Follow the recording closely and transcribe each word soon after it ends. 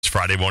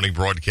Friday morning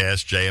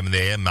broadcast, JM and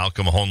the AM.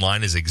 Malcolm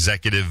Hoenlein is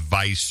Executive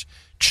Vice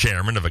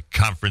Chairman of a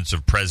Conference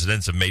of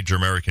Presidents of Major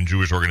American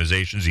Jewish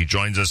Organizations. He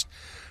joins us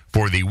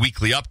for the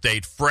weekly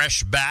update,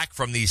 fresh back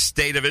from the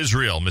State of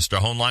Israel. Mr.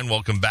 Hoenlein,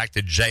 welcome back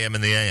to JM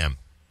and the AM.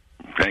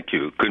 Thank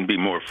you. Couldn't be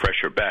more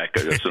fresher back.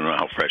 I just don't know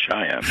how fresh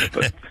I am.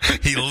 But.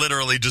 He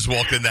literally just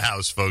walked in the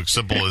house, folks.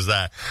 Simple as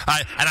that.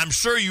 And I'm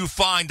sure you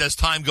find as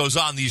time goes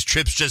on, these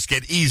trips just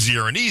get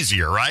easier and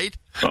easier, right?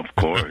 Of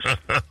course.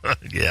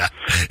 Yeah,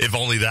 if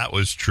only that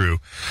was true.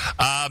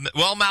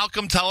 Well,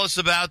 Malcolm, tell us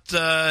about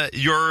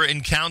your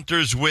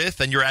encounters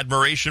with and your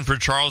admiration for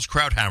Charles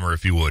Krauthammer,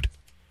 if you would.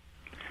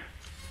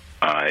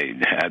 I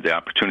had the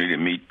opportunity to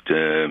meet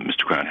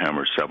Mr.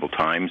 Krauthammer several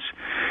times,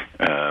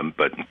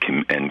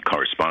 and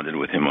corresponded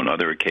with him on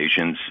other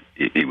occasions.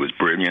 He was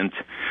brilliant,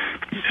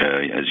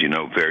 as you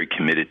know, very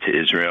committed to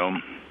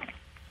Israel.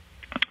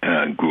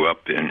 Grew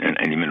up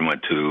and even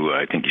went to,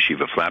 I think,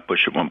 Yeshiva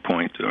Flatbush at one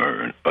point,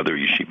 or other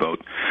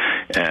yeshivot.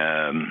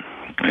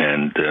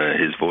 And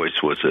his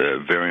voice was a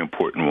very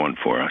important one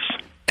for us.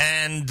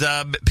 And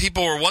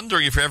people were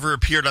wondering if he ever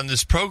appeared on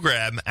this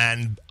program,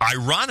 and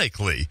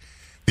ironically,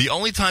 the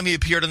only time he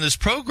appeared on this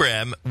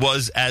program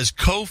was as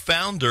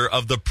co-founder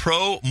of the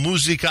Pro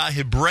Musica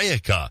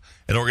Hebraica,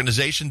 an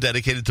organization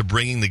dedicated to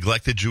bringing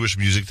neglected Jewish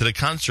music to the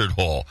concert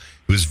hall.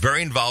 He was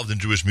very involved in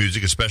Jewish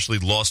music, especially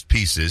lost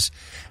pieces.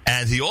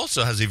 And he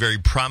also has a very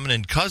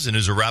prominent cousin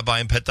who's a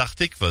rabbi in Petach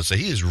Tikva. So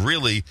he is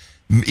really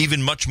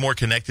even much more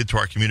connected to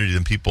our community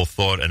than people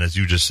thought. And as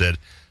you just said,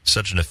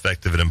 such an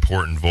effective and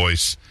important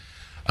voice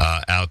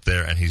out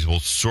there, and he will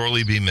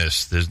sorely be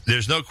missed.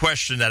 There's no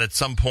question that at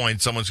some point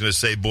someone's going to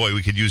say, boy,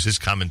 we could use his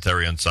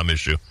commentary on some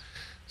issue.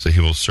 So he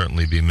will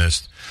certainly be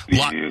missed.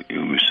 You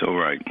were so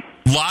right.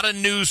 A lot of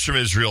news from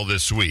Israel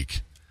this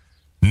week.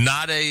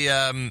 Not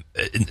a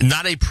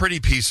pretty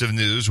piece of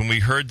news when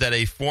we heard that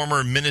a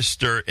former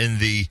minister in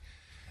the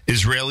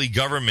Israeli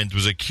government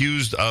was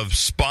accused of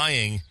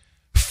spying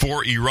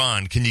for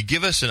Iran. Can you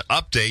give us an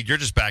update? You're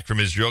just back from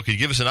Israel. Can you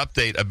give us an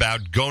update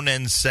about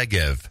Gonen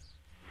Segev?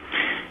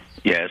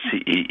 Yes,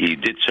 he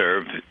did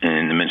serve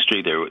in the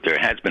ministry. There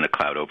has been a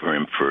cloud over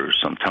him for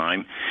some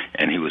time,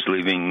 and he was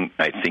living,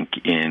 I think,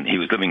 he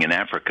was living in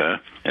Africa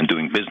and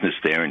doing business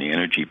there in the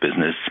energy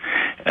business,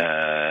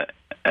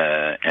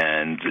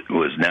 and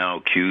was now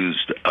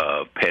accused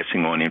of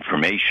passing on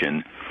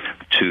information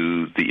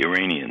to the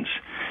Iranians.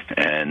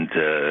 And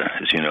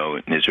as you know,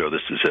 in Israel,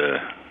 this is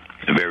a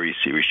very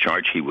serious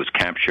charge. He was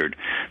captured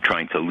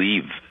trying to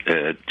leave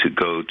to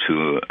go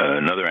to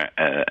another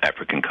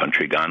African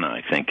country, Ghana,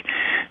 I think,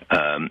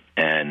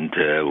 and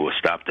was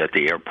stopped at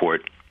the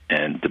airport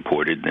and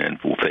deported and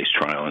will face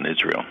trial in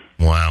Israel.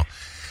 Wow.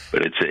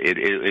 But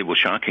it was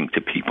shocking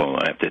to people,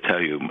 I have to tell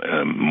you,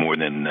 more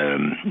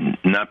than,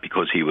 not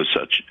because he was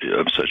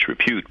of such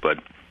repute, but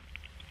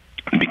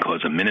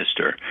because a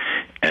minister,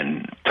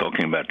 and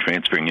talking about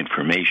transferring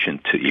information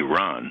to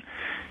Iran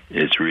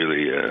is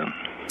really...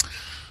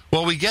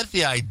 Well, we get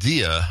the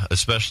idea,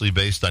 especially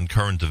based on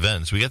current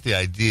events, we get the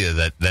idea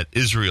that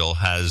Israel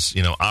has,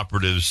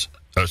 operatives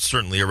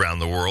certainly around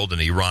the world,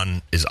 and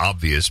Iran is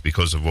obvious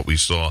because of what we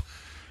saw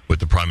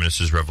with the Prime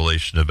Minister's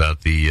revelation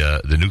about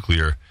the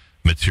nuclear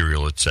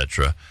material,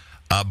 etc.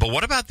 But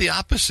what about the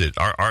opposite?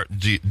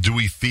 Do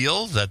we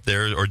feel that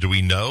there, or do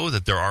we know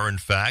that there are, in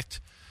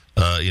fact,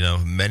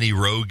 many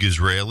rogue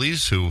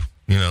Israelis who,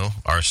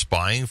 are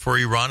spying for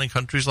Iran and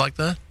countries like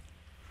that?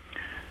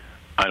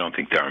 I don't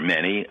think there are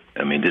many.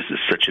 I mean, this is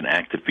such an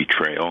act of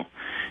betrayal.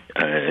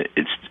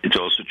 It's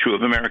also true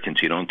of Americans.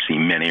 You don't see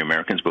many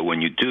Americans, but when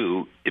you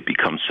do, it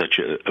becomes such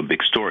a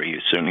big story. You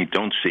certainly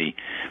don't see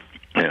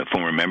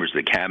former members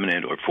of the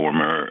cabinet or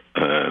former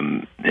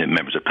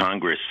members of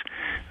Congress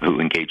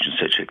who engage in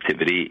such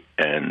activity.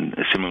 And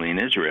similarly in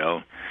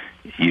Israel,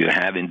 you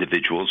have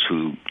individuals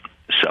who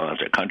sell out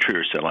their country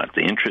or sell out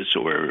the interests,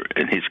 or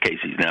in his case,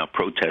 he's now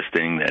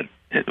protesting that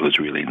it was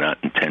really not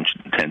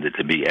intended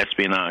to be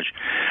espionage.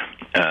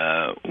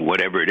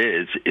 Whatever it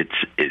is, it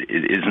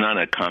is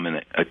not a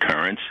common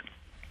occurrence,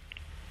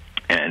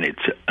 and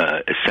it's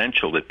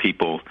essential that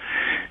people,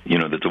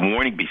 that the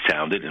warning be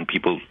sounded and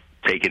people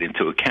take it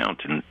into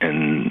account.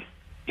 And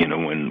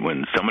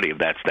when somebody of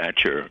that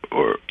stature,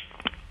 or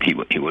he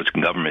was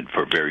in government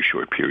for a very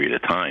short period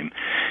of time,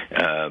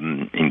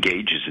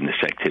 engages in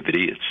this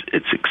activity,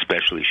 it's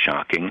especially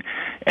shocking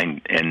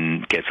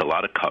and gets a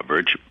lot of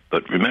coverage.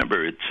 But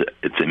remember, it's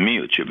a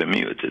miut.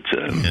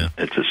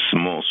 It's a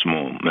small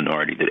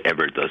minority that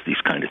ever does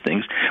these kind of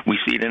things. We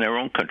see it in our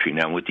own country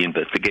now with the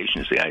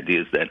investigations. The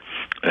idea is that,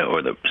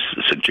 or the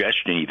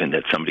suggestion even,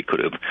 that somebody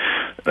could have,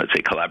 let's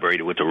say,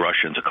 collaborated with the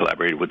Russians or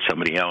collaborated with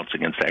somebody else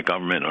against that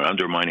government or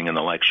undermining an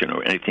election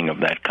or anything of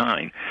that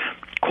kind,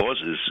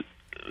 causes,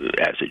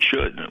 as it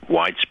should,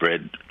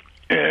 widespread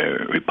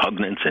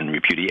repugnance and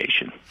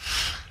repudiation.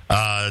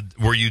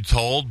 Were you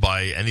told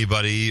by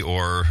anybody,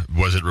 or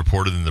was it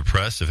reported in the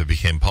press, if it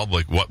became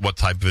public, what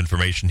type of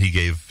information he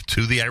gave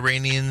to the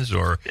Iranians?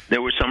 Or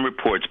there were some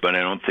reports, but I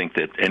don't think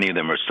that any of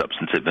them are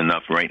substantive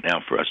enough right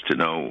now for us to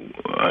know.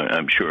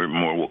 I'm sure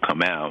more will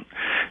come out.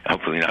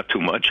 Hopefully not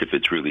too much if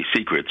it's really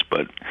secrets,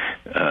 but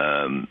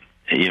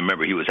you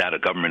remember he was out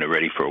of government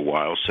already for a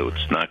while, so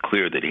it's not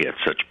clear that he had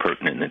such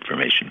pertinent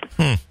information.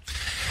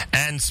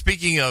 And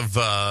speaking of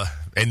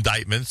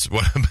indictments,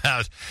 what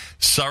about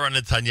Sarah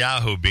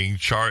Netanyahu being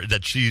charged,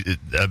 that she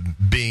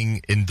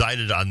being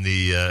indicted on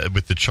the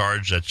with the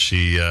charge that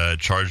she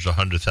charged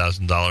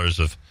 $100,000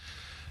 of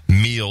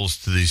meals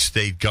to the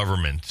state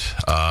government?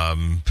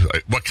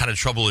 What kind of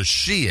trouble is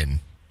she in,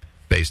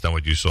 based on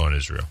what you saw in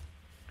Israel?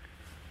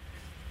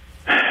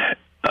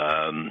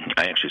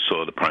 I actually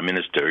saw the Prime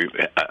Minister.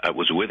 I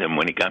was with him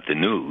when he got the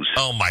news.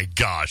 Oh, my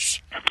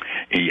gosh.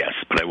 Yes,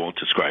 but I won't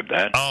describe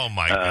that. Oh,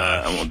 my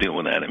gosh. I won't deal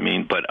with that,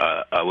 but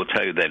I will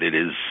tell you that it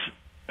is...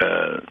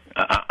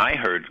 I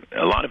heard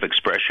a lot of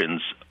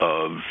expressions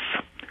of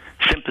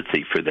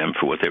sympathy for them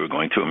for what they were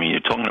going through. I mean,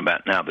 you're talking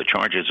about now the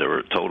charges are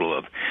a total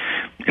of,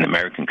 in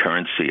American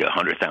currency,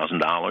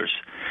 $100,000,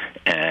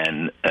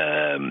 and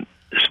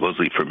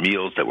supposedly for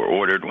meals that were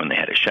ordered when they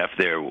had a chef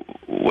there,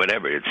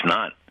 whatever. It's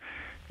not...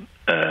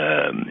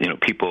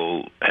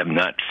 people have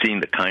not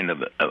seen the kind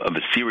of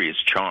a serious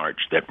charge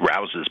that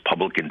rouses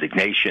public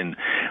indignation.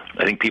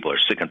 I think people are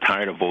sick and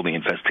tired of all the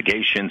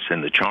investigations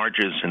and the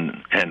charges,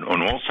 and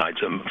on all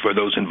sides of them, for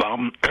those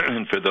involved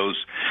and for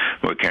those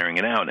who are carrying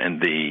it out.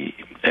 And it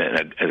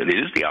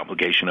is the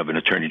obligation of an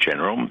attorney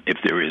general, if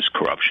there is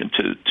corruption,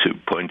 to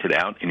point it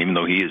out. And even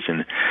though he is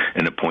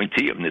an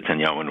appointee of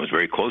Netanyahu and was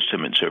very close to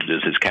him and served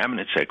as his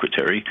cabinet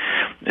secretary,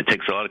 it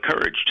takes a lot of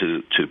courage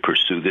to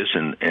pursue this.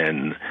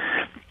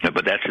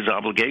 But that's his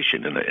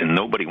obligation, and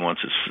nobody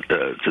wants us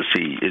to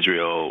see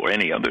Israel or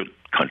any other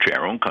country,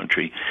 our own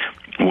country,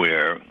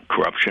 where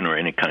corruption or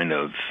any kind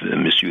of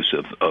misuse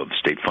of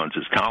state funds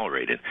is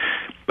tolerated.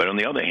 But on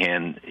the other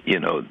hand,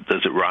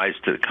 does it rise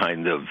to the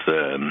kind of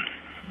to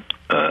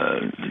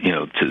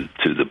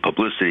the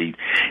publicity?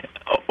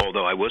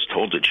 Although I was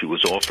told that she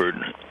was offered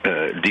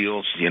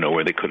deals,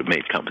 where they could have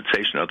made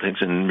compensation, other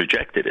things, and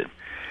rejected it.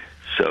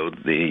 So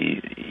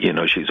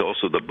she's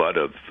also the butt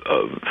of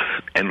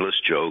endless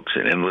jokes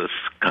and endless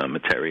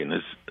commentary. And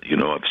as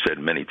I've said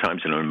many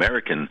times in an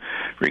American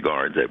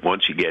regard, that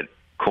once you get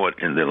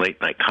caught in the late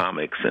night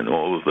comics and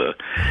all of the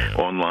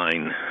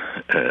online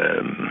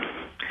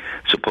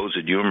supposed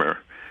humor,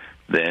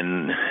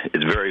 then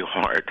it's very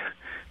hard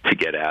to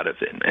get out of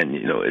it. And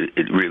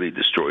it really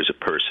destroys a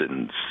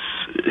person's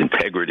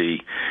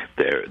integrity,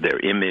 their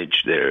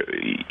image,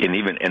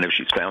 and if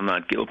she's found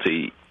not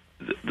guilty,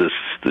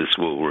 this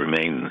will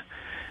remain.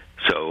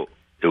 So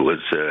it was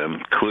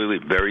clearly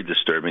very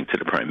disturbing to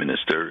the Prime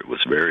Minister. It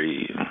was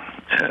very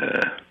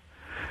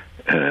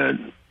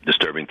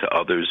disturbing to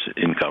others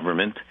in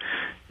government.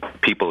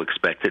 People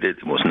expected it.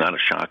 It was not a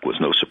shock. It was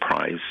no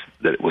surprise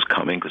that it was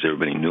coming, because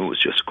everybody knew it was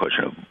just a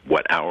question of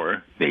what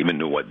hour. They even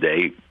knew what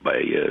day, by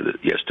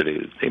yesterday,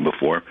 the day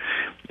before,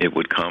 it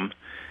would come.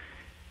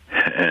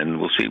 And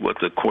we'll see what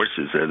the course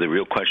is. The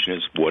real question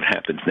is what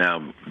happens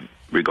now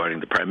regarding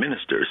the Prime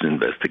Minister's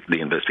the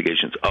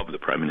investigations of the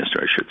Prime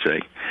Minister, I should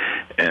say,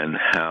 and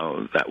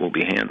how that will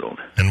be handled.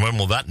 And when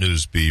will that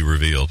news be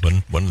revealed?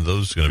 When are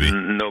those going to be?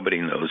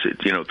 Nobody knows.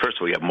 First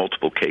of all, you have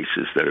multiple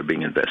cases that are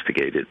being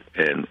investigated,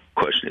 and the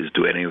question is,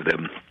 do any of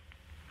them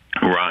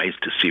rise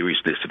to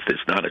seriousness if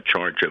there's not a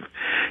charge of,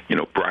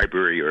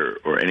 bribery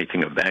or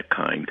anything of that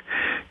kind?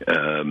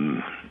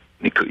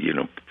 It could,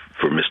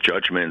 for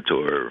misjudgment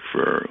or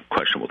for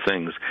questionable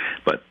things,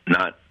 but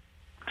not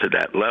to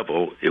that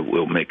level. It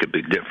will make a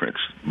big difference,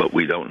 but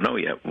we don't know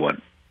yet what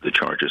the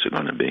charges are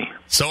going to be.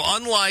 So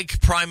unlike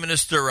Prime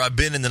Minister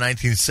Rabin in the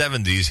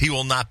 1970s, he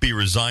will not be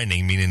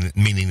resigning, meaning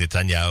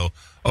Netanyahu,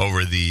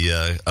 over the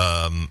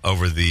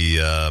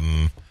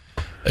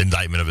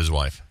indictment of his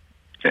wife.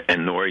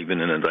 And nor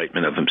even an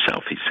indictment of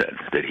himself. He said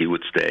that he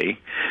would stay.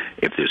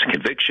 If there's a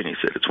conviction, he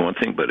said it's one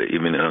thing, but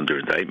even under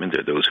indictment,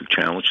 there are those who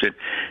challenged it.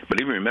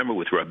 But even remember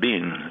with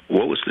Rabin,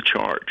 what was the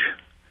charge?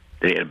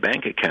 They had a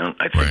bank account,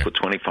 I think, with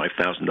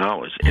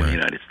 $25,000 in the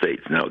United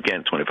States. Now,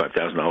 again,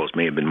 $25,000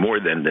 may have been more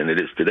than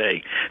it is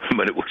today,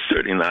 but it was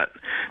certainly not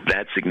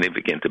that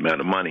significant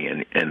amount of money.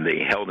 And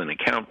they held an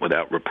account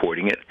without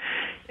reporting it,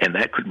 and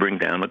that could bring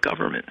down a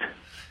government.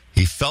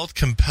 He felt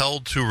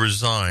compelled to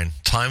resign.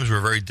 Times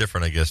were very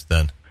different, I guess,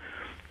 then.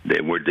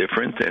 They were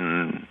different,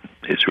 and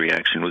his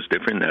reaction was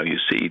different. Now you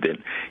see that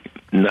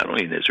not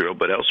only in Israel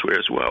but elsewhere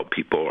as well,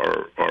 people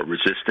are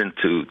resistant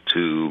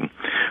to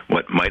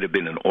what might have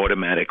been an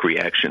automatic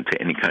reaction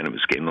to any kind of a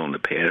scandal in the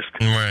past.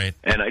 Right.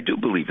 And I do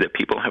believe that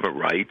people have a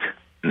right,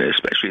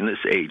 especially in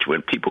this age,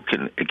 when people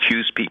can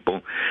accuse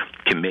people,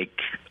 can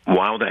make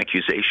wild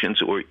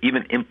accusations or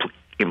even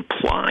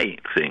imply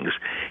things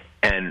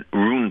and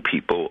ruin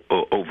people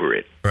over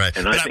it. Right.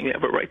 Right. And I think they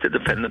have a right to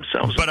defend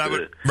themselves. But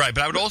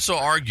I would also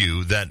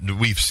argue that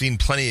we've seen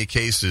plenty of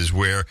cases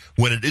where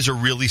when it is a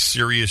really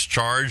serious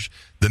charge,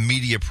 the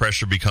media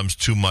pressure becomes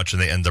too much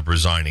and they end up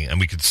resigning. And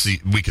we could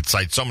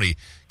cite so many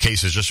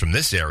cases just from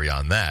this area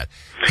on that.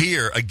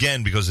 Here,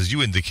 again, because as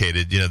you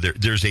indicated,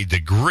 there's a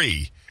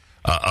degree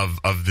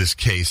of this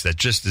case that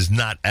just is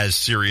not as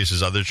serious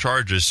as other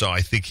charges. So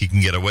I think he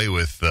can get away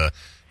with,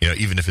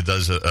 even if it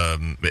does,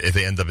 if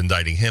they end up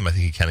indicting him, I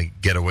think he can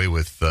get away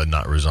with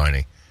not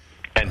resigning.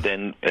 And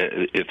then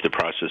if the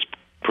process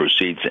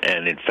proceeds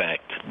and, in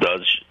fact,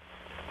 does,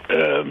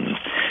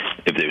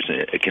 if there's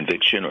a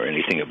conviction or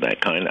anything of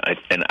that kind,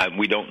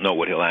 we don't know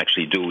what he'll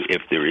actually do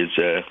if there is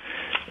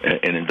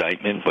an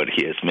indictment, but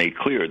he has made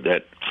clear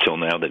that till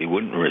now that he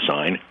wouldn't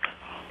resign.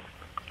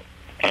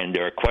 And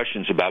there are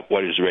questions about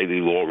what Israeli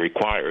law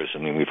requires. I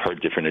mean, we've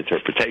heard different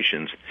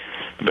interpretations,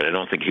 but I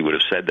don't think he would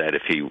have said that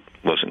if he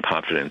wasn't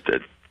confident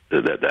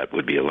that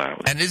would be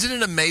allowed. And isn't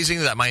it amazing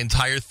that my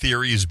entire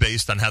theory is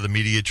based on how the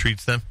media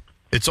treats them?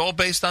 It's all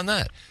based on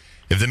that.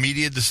 If the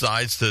media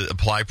decides to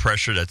apply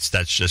pressure that's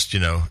just,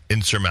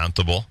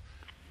 insurmountable,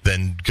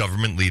 then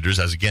government leaders,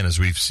 as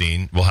we've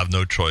seen, will have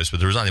no choice but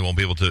to resign. They won't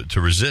be able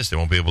to resist. They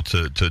won't be able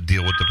to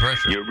deal with the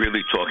pressure. You're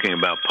really talking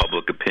about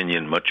public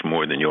opinion much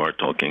more than you are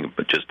talking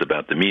just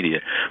about the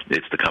media.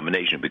 It's the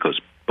combination, because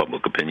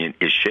public opinion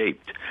is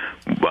shaped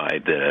by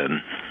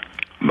the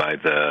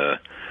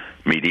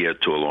media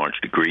to a large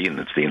degree, and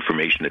it's the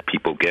information that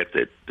people get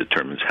that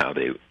determines how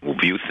they will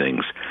view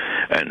things.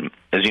 And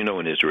as you know,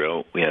 in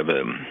Israel, we have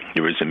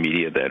there is a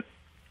media that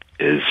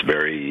is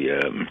very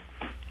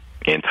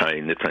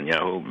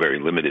anti-Netanyahu, very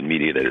limited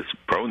media that is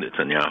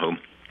pro-Netanyahu.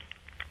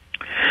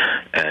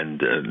 And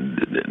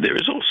there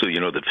is also,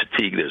 the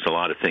fatigue. There's a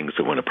lot of things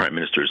that when a prime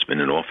minister has been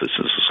in office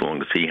as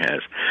long as he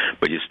has,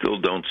 but you still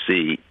don't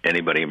see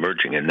anybody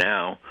emerging. And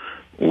now,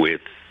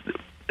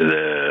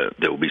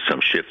 there will be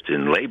some shift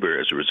in labor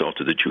as a result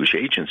of the Jewish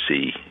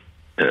Agency,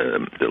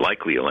 the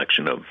likely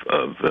election of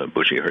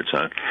Buzzi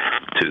Herzog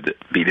to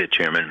be the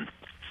chairman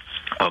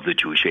of the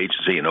Jewish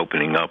Agency and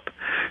opening up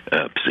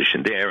a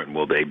position there. And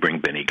will they bring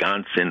Benny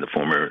Gantz in, the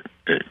former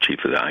chief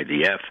of the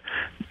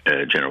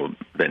IDF? General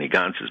Benny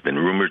Gantz has been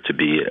rumored to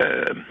be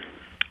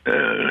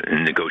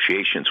in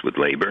negotiations with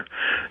labor,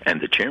 and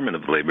the chairman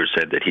of labor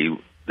said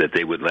that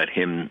they would let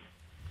him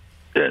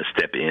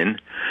step in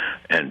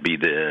and be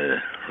the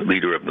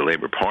leader of the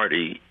Labor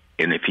Party,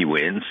 and if he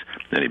wins,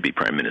 then he'd be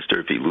prime minister.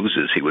 If he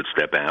loses, he would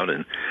step out,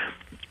 and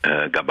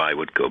Gabay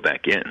would go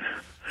back in.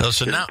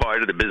 So now,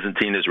 part of the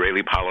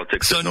Byzantine-Israeli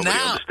politics that nobody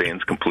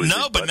understands completely.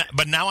 No,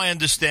 but now I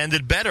understand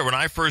it better. When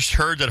I first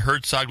heard that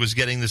Herzog was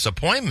getting this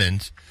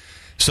appointment,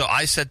 so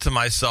I said to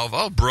myself,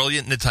 oh,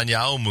 brilliant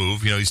Netanyahu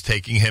move. He's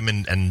taking him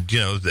and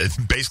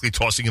basically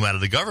tossing him out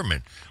of the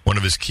government, one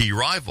of his key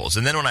rivals.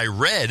 And then when I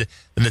read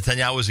that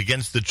Netanyahu was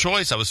against the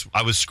choice, I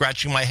was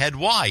scratching my head.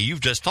 Why?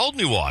 You've just told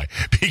me why.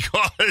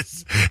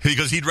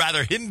 Because he'd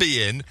rather him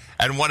be in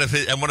and one of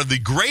the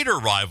greater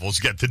rivals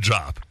get the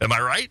job. Am I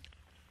right?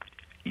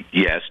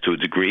 Yes, to a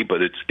degree,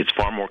 but it's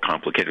far more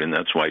complicated, and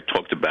that's why I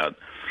talked about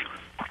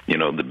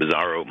the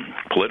bizarro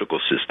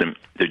political system.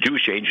 The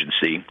Jewish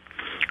Agency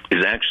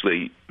is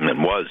actually,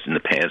 and was in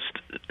the past,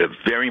 a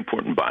very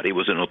important body. It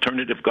was an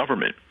alternative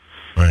government.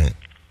 Right.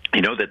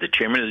 You know that the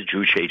chairman of the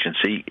Jewish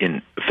Agency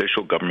in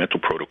official governmental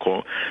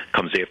protocol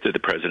comes after the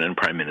president and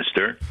prime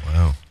minister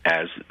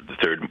as the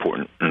third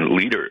important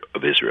leader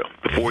of Israel,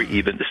 before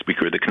even the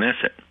speaker of the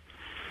Knesset.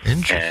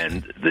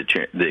 And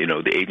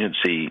the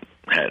agency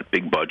had a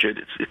big budget.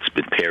 It's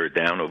been pared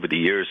down over the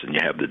years, and you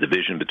have the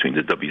division between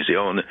the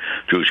WZO and the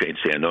Jewish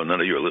Agency. I know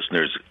none of your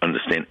listeners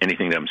understand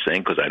anything that I'm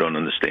saying because I don't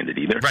understand it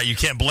either. Right, you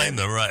can't blame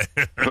them, right?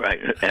 Right,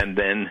 and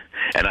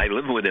I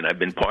live with it. I've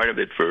been part of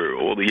it for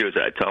all the years.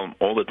 I tell them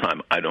all the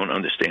time I don't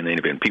understand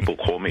anything. People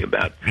call me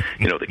about,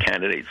 the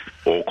candidates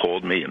all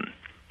called me, and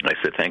I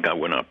said, thank God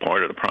we're not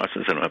part of the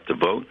process. I don't have to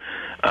vote.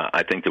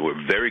 I think there were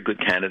very good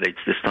candidates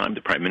this time.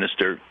 The prime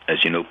minister,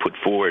 as you know, put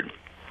forward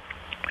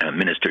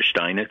Minister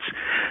Steinitz,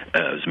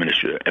 as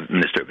Minister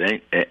of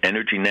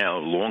Energy now,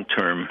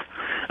 long-term,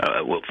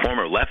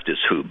 former leftist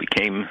who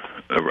became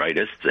a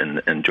rightist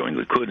and joined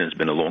Likud and has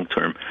been a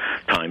long-term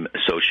time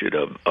associate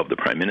of the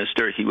prime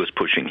minister. He was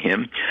pushing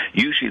him.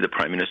 Usually the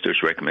prime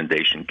minister's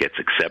recommendation gets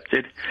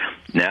accepted.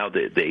 Now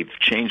they've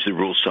changed the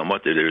rules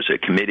somewhat. There's a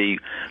committee,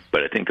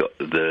 but I think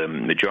the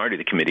majority of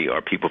the committee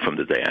are people from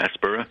the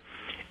diaspora.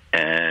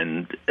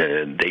 And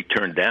they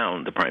turned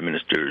down the prime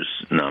minister's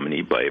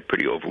nominee by a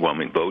pretty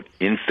overwhelming vote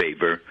in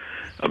favor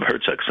of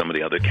Herzog. Some of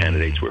the other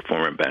candidates were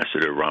former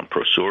Ambassador Ron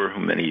Prosor, who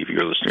many of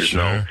your listeners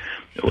know.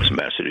 It was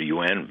Ambassador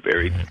UN,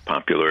 very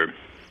popular,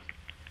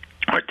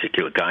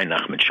 articulate guy,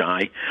 Nachman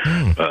Shai,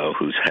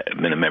 who's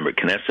been a member of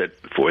Knesset.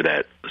 Before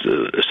that,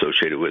 was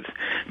associated with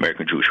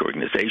American Jewish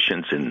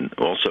organizations, and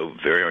also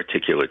very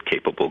articulate,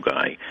 capable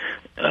guy.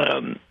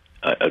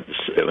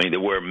 There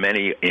were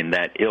many in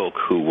that ilk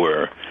who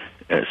were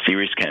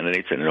serious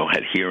candidates, and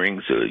had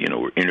hearings,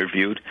 were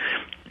interviewed,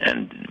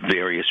 and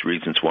various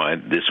reasons why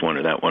this one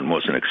or that one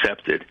wasn't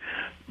accepted.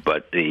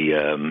 But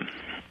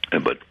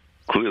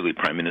clearly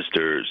Prime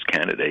Minister's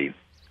candidate,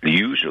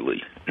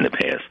 usually in the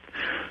past,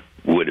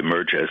 would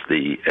emerge as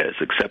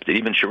accepted.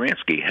 Even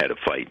Sharansky had a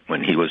fight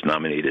when he was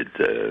nominated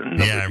a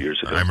number of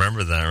years ago. I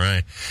remember that,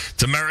 right.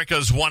 It's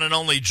America's one and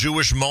only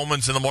Jewish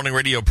Moments in the Morning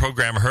radio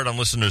program, heard on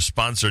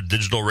listeners-sponsored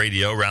digital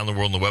radio around the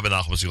world on the web at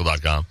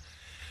NachumSegal.com,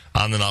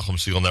 on the Nachum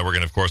Segal Network,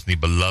 and, of course, the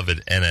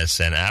beloved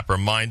NSN app.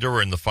 Reminder,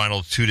 we're in the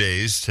final 2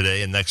 days,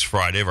 today and next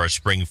Friday, of our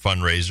spring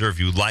fundraiser. If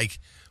you like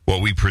what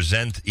we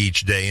present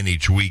each day and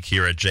each week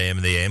here at JM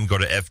and the AM, go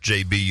to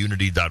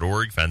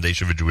fjbunity.org,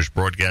 Foundation for Jewish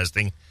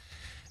Broadcasting,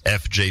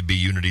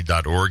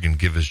 fjbunity.org, and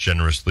give as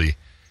generously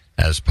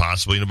as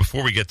possible.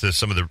 Before we get to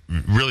some of the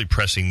really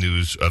pressing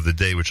news of the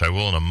day, which I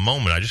will in a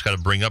moment, I just got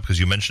to bring up, because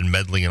you mentioned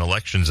meddling in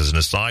elections as an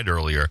aside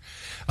earlier.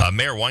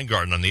 Mayor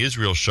Weingarten on the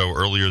Israel show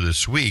earlier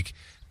this week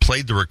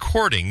played the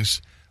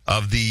recordings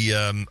of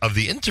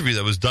the interview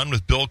that was done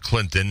with Bill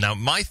Clinton. Now,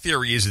 my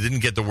theory is it didn't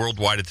get the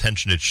worldwide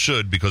attention it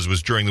should because it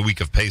was during the week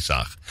of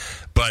Pesach.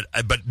 But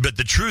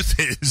the truth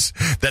is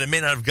that it may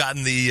not have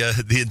gotten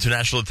the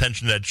international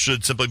attention that it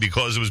should, simply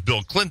because it was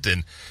Bill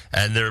Clinton,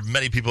 and there are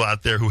many people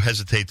out there who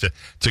hesitate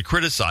to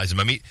criticize him.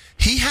 I mean,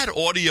 he had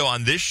audio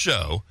on this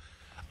show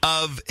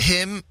of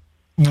him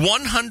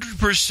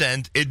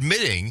 100%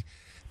 admitting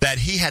that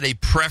he had a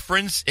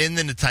preference in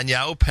the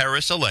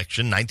Netanyahu-Peres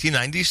election,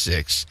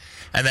 1996,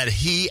 and that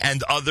he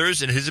and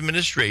others in his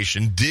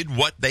administration did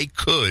what they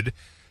could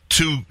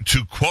to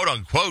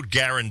quote-unquote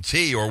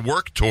guarantee or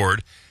work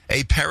toward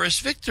a Peres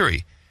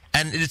victory.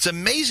 And it's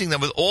amazing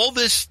that with all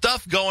this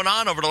stuff going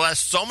on over the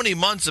last so many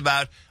months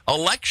about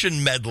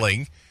election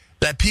meddling,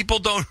 that people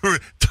don't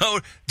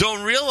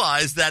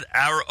realize that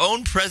our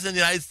own president of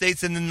the United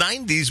States in the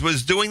 90s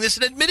was doing this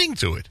and admitting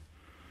to it.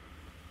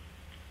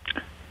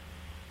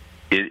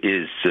 It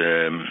is,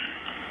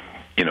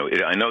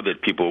 I know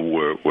that people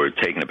were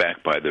taken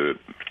aback by the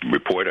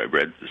report. I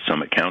read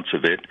some accounts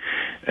of it,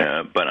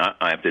 but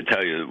I have to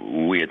tell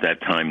you, we at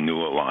that time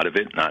knew a lot of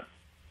it, not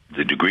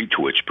the degree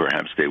to which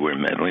perhaps they were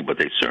meddling, but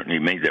they certainly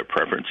made their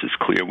preferences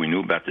clear. We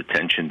knew about the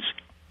tensions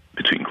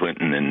between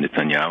Clinton and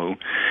Netanyahu,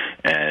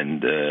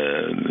 and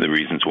the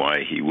reasons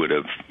why he would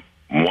have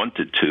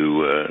wanted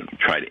to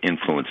try to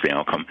influence the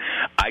outcome.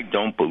 I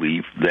don't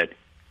believe that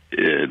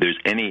there's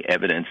any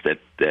evidence that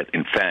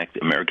in fact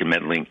American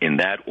meddling in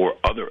that or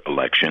other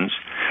elections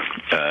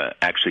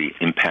actually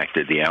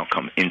impacted the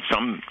outcome. In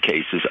some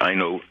cases, I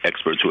know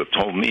experts who have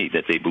told me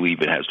that they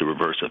believe it has the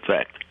reverse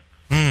effect.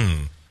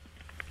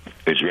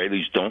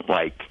 Israelis don't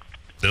like.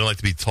 They don't like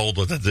to be told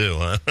what to do,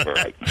 huh?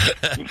 Right.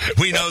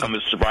 We know. I'm a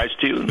surprise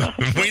to you. No.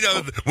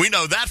 we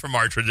know that from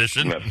our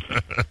tradition. Yep.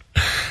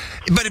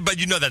 But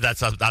you know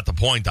that's not the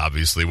point.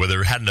 Obviously,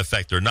 whether it had an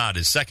effect or not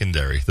is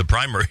secondary. The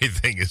primary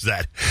thing is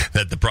that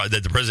the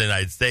President of the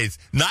United States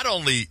not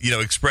only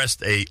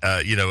expressed a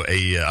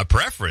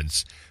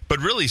preference, but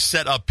really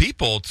set up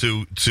people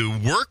to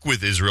work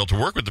with Israel, to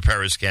work with the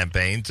Peres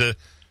campaign to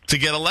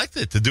get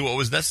elected, to do what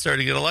was necessary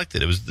to get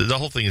elected. It was the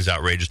whole thing is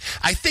outrageous.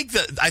 I think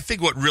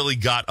what really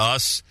got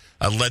us,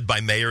 led by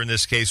Mayor in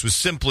this case, was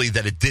simply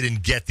that it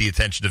didn't get the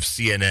attention of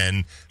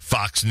CNN,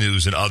 Fox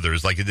News, and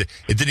others. Like it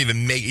didn't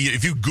even make.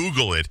 If you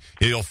Google it,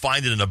 you'll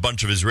find it in a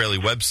bunch of Israeli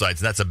websites,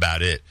 and that's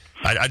about it.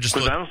 I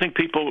don't think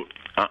people.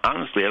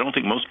 Honestly, I don't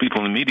think most people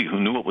in the media who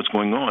knew what was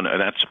going on are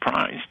that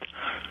surprised.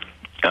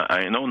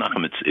 I know,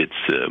 Nachum,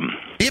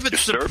 it's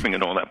disturbing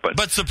and all that,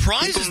 but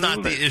surprise is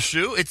not the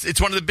issue. It's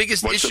one of the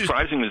biggest issues. What's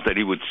surprising is that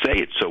he would say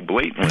it so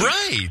blatantly,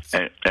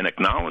 right, and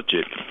acknowledge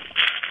it,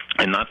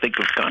 and not think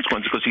of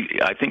consequences,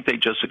 because I think they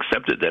just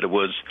accepted that it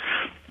was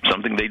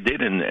something they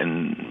did, and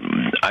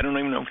I don't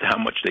even know how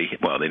much they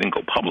didn't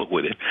go public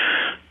with it,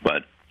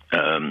 but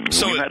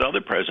we've had other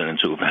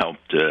presidents who have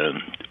helped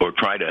or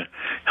try to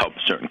help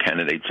certain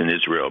candidates in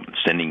Israel,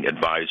 sending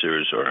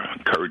advisors or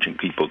encouraging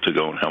people to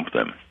go and help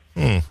them.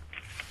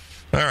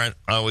 All right.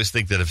 I always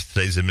think that if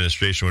today's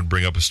administration would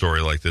bring up a story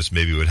like this,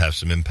 maybe it would have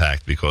some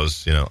impact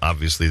because,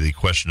 obviously the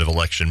question of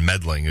election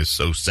meddling is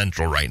so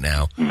central right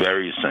now.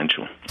 Very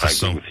essential. I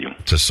agree with you.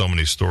 To so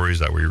many stories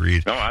that we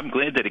read. No, I'm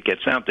glad that it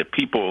gets out, that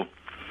people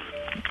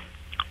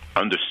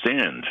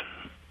understand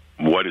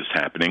what is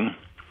happening,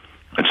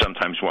 and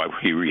sometimes why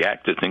we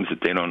react to things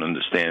that they don't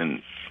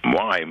understand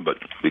why, but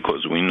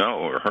because we know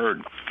or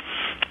heard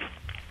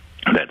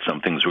that some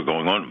things were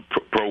going on,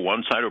 pro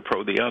one side or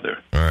pro the other.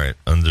 All right,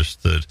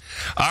 understood.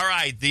 All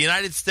right, the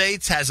United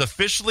States has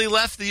officially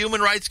left the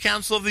Human Rights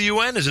Council of the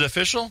UN. Is it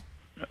official?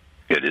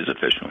 It is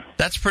official.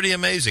 That's pretty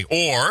amazing.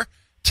 Or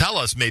tell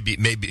us, maybe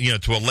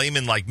to a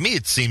layman like me,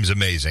 it seems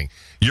amazing.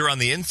 You're on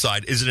the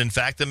inside. Is it in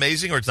fact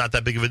amazing, or it's not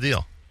that big of a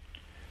deal?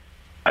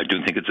 I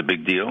do think it's a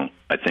big deal.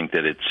 I think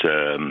that it's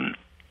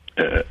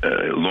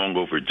long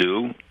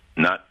overdue,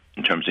 not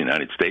in terms of the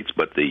United States,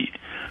 but the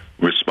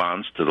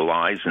response to the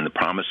lies and the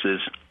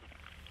promises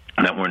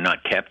that were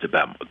not kept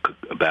about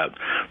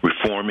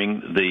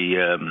reforming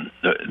the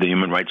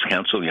Human Rights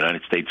Council. The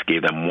United States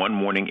gave them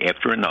one warning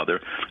after another.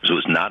 This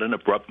was not an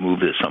abrupt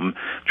move, as some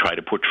try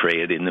to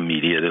portray it in the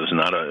media. There was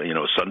not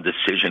a sudden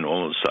decision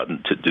all of a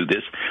sudden to do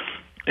this.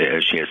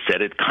 She has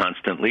said it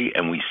constantly,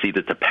 and we see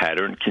that the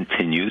pattern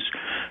continues,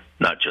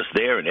 not just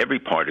there, in every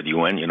part of the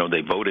UN.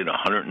 They voted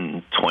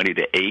 120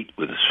 to 8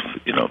 with,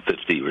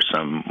 50 or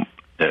some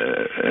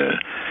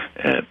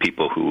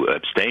people who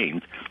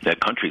abstained,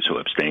 countries who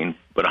abstained,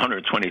 but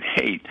 120 to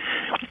 8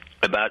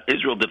 about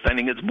Israel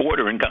defending its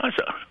border in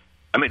Gaza.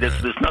 I mean,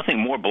 there's nothing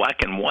more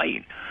black and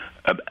white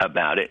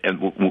about it,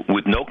 and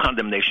with no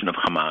condemnation of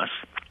Hamas,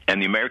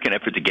 and the American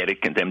effort to get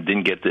it condemned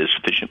didn't get the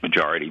sufficient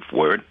majority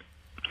for it.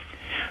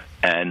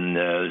 And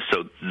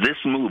so this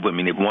move, I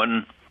mean, if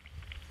one,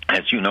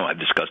 as you know, I've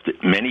discussed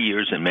it many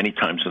years and many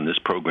times on this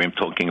program,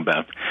 talking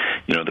about,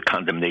 the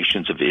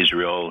condemnations of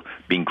Israel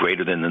being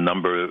greater than the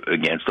number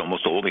against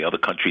almost all the other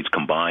countries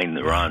combined,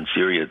 Iran,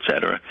 Syria,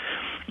 etc.,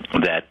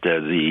 that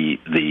the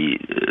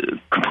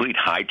complete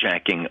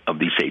hijacking of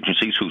these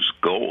agencies, whose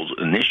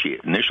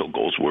initial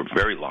goals were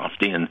very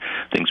lofty and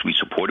things we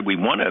supported. We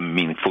want a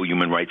meaningful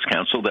human rights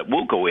council that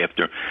will go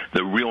after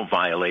the real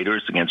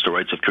violators against the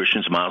rights of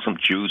Christians, Muslims,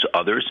 Jews,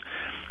 others.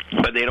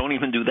 But they don't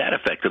even do that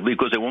effectively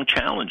because they won't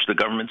challenge the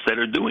governments that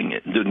are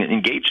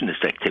engaged in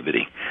this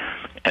activity.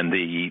 And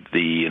the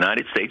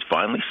United States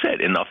finally said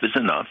enough is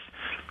enough.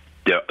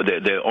 They're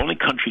the only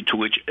country to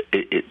which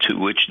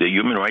the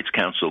Human Rights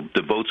Council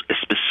devotes a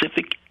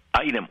specific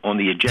item on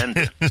the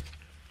agenda.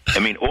 I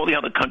mean, all the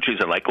other countries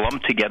are like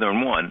lumped together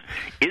in one.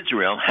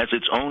 Israel has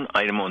its own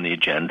item on the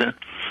agenda,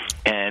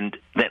 and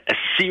that a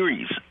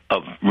series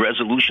of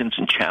resolutions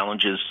and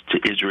challenges to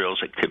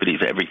Israel's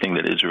activities, everything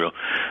that Israel,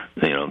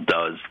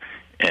 does.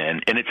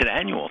 And it's an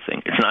annual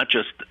thing. It's not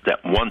just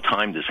that one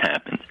time this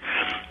happened.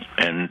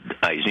 And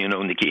as you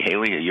know, Nikki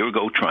Haley a year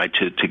ago tried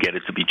to get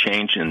it to be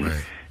changed, and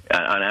right.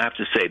 And I have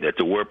to say that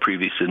there were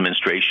previous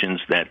administrations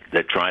that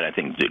tried. I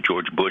think that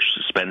George Bush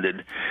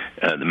suspended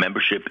the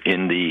membership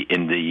in the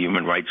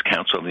Human Rights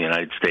Council of the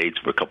United States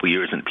for a couple of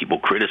years, and people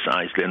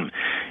criticized him.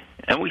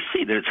 And we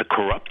see that it's a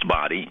corrupt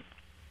body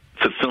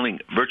fulfilling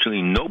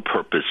virtually no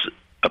purpose,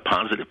 a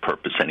positive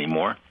purpose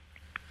anymore,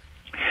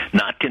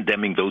 not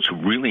condemning those who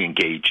really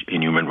engage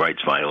in human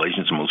rights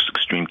violations in most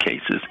extreme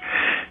cases,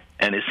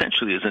 and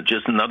essentially isn't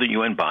just another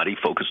UN body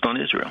focused on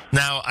Israel.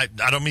 Now, I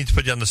don't mean to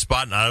put you on the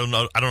spot, and I don't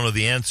know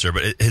the answer,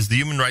 but has the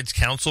Human Rights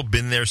Council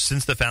been there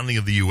since the founding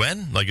of the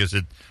UN? Like, is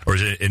it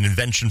an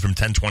invention from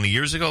 10, 20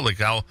 years ago? Like,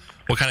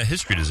 what kind of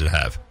history does it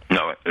have?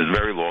 No, it's a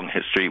very long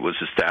history. It was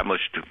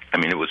established,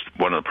 it was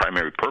one of the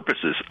primary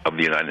purposes of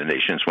the United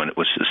Nations when it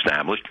was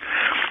established.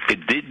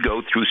 It did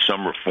go through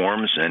some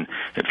reforms, and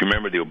if you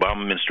remember, the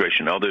Obama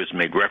administration, others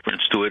made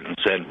reference to it and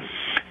said,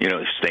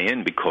 stay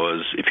in,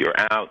 because if you're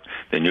out,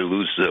 then you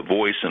lose a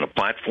voice and a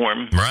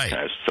platform. Right. It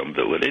has some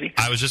validity.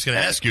 I was just going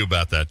to ask you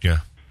about that, yeah.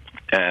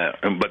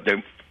 But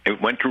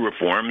it went through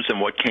reforms,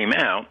 and what came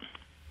out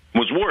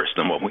was worse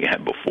than what we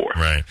had before.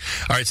 Right.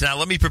 All right, so now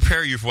let me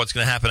prepare you for what's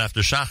going to happen after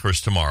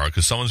Shacharis tomorrow,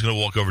 because someone's going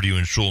to walk over to you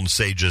in shul and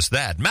say just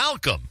that.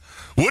 Malcolm,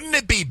 wouldn't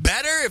it be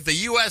better if the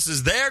U.S.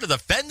 is there to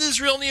defend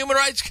Israel in the Human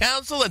Rights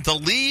Council and to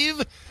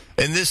leave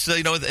in this,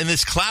 in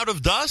this cloud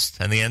of dust?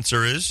 And the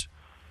answer is?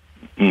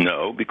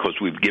 No, because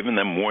we've given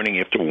them warning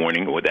after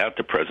warning. Without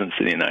the presence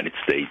of the United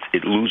States,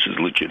 it loses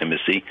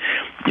legitimacy,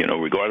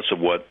 regardless of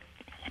what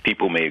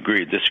people may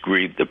agree or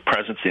disagree. The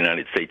presence of the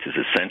United States is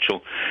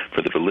essential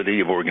for the validity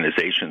of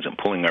organizations, and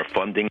pulling our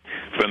funding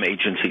from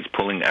agencies,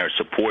 pulling our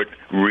support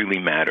really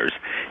matters.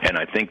 And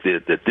I think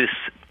that this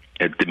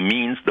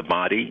demeans the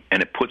body,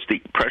 and it puts the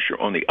pressure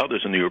on the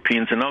others, and the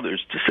Europeans and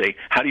others, to say,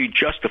 how do you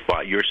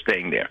justify your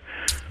staying there?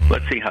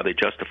 Let's see how they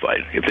justify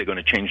it, if they're going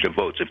to change their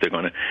votes, if they're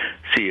going to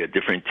see a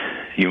different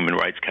Human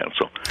Rights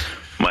Council.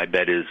 My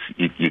bet is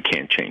you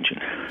can't change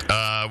it.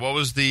 What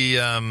was the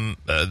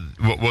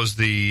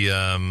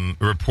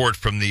report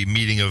from the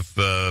meeting of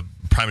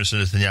Prime Minister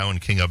Netanyahu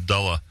and King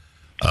Abdullah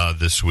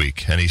this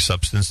week? Any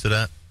substance to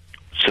that?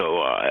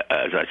 So,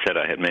 as I said,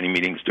 I had many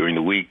meetings during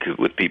the week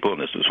with people,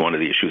 and this was one of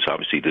the issues.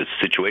 Obviously, the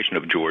situation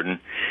of Jordan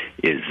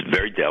is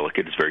very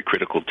delicate. It's very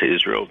critical to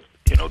Israel.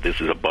 This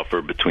is a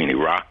buffer between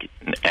Iraq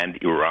and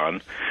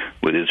Iran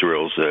with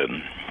Israel's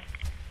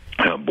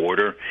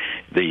border.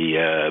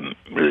 The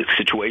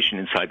situation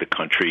inside the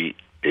country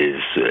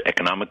is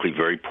economically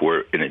very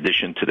poor, in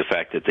addition to the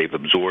fact that they've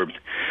absorbed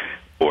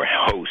or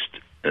host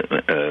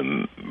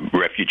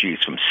refugees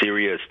from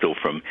Syria, still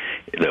from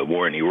the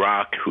war in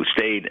Iraq, who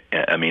stayed,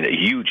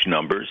 huge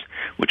numbers,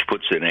 which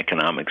puts an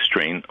economic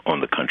strain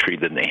on the country.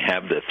 Then they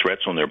have the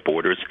threats on their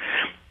borders,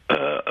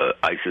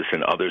 ISIS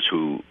and others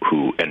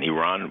and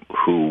Iran,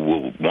 who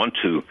will want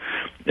to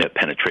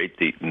penetrate.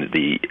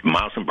 The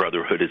Muslim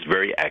Brotherhood is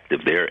very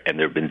active there, and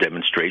there have been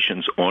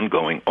demonstrations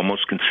ongoing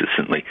almost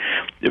consistently.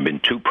 There have been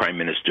 2 prime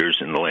ministers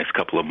in the last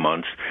couple of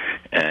months,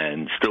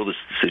 and still the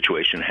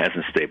situation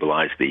hasn't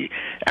stabilized. The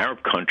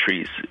Arab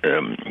countries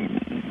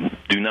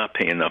do not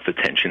pay enough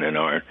attention and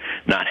are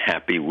not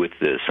happy with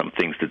some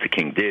things that the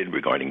king did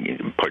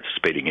regarding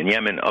participating in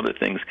Yemen, other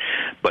things,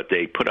 but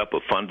they put up a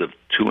fund of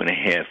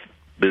 $2.5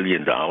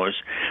 billion,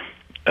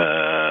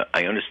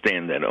 I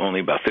understand that only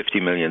about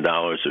 $50 million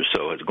or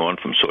so has gone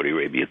from Saudi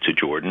Arabia to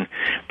Jordan.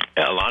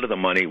 A lot of the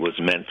money was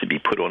meant to be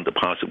put on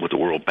deposit with the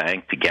World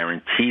Bank to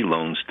guarantee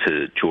loans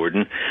to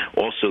Jordan,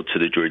 also to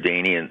the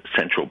Jordanian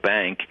Central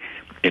Bank,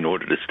 in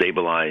order to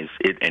stabilize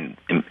it and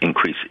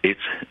increase its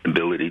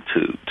ability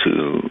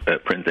to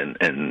print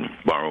and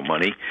borrow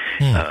money,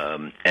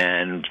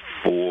 and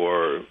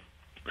for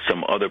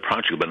some other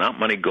projects, but not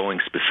money going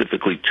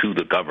specifically to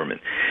the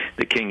government.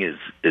 The king is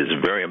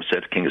very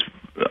upset. The king is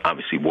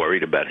obviously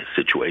worried about his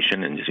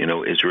situation, and as you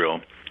know,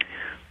 Israel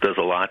does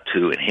a lot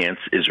to enhance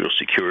Israel's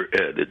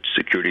the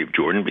security of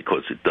Jordan,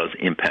 because it does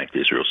impact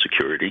Israel's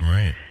security.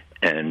 Right.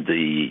 And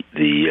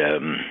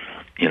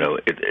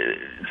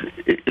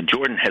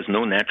Jordan has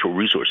no natural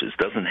resources,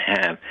 doesn't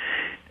have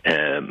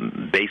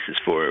basis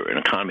for an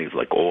economy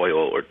like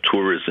oil or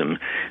tourism.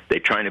 They're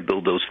trying to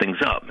build those things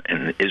up,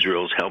 and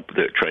Israel's help.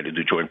 They're trying to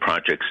do joint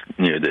projects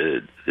near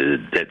the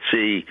Dead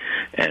Sea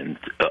and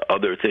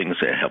other things,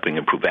 helping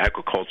improve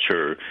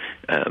agriculture.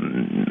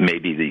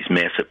 Maybe these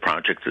massive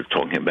projects they're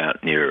talking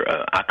about near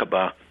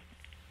Aqaba,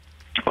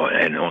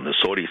 and on the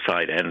Saudi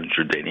side and the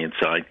Jordanian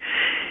side.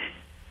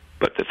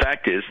 But the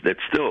fact is that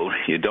still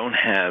you don't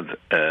have,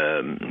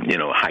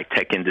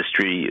 high-tech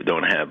industry. You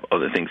don't have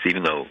other things,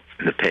 even though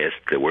in the past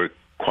there were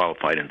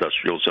qualified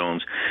industrial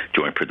zones,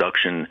 joint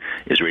production.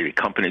 Israeli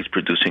companies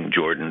producing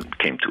Jordan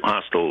came too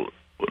hostile,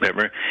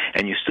 whatever.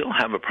 And you still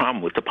have a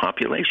problem with the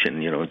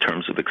population, in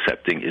terms of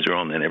accepting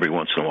Israel. And then every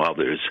once in a while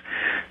there's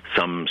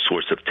some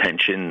source of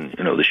tension,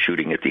 the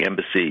shooting at the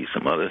embassy,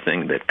 some other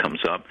thing that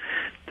comes up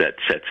that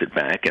sets it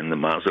back, and the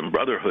Muslim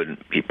Brotherhood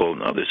people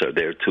and others are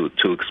there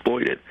to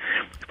exploit it.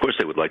 Of course,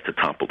 they would like to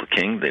topple the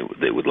king.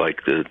 They would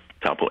like to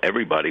topple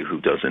everybody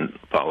who doesn't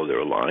follow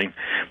their line.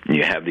 And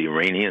you have the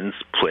Iranians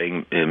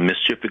playing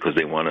mischief because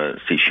they want to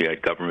see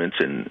Shiite governments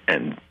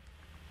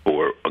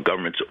or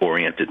governments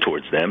oriented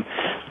towards them.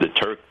 The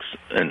Turks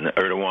and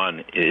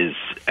Erdogan is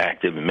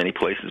active in many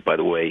places. By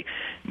the way,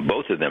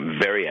 both of them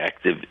very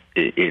active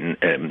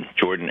in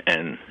Jordan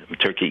and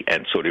Turkey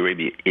and Saudi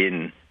Arabia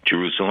in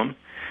Jerusalem,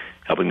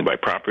 helping to buy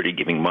property,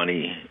 giving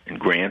money and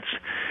grants.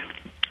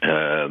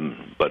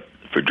 But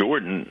for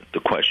Jordan, the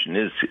question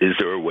is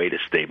there a way to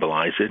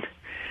stabilize it?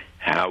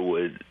 How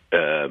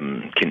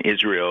can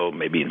Israel,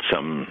 maybe in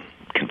some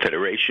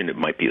confederation, it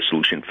might be a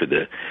solution for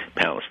the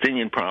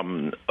Palestinian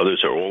problem.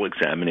 Others are all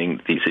examining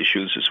these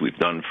issues, as we've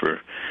done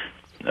for,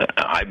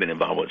 I've been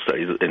involved with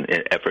studies and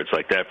efforts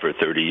like that for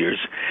 30 years.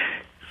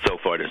 So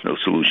far, there's no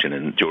solution,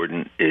 and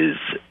Jordan is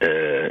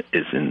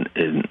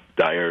in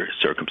dire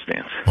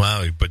circumstance.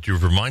 Wow, but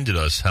you've reminded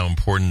us how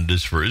important it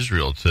is for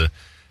Israel to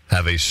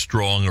have a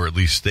strong or at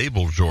least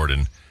stable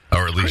Jordan.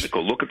 Or at least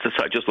critical. Look at the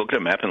side. Just look at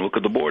a map and look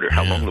at the border.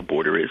 How long the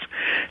border is,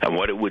 and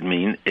what it would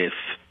mean if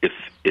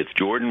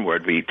Jordan were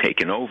to be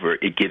taken over.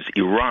 It gives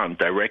Iran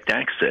direct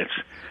access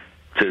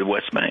to the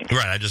West Bank.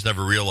 Right. I just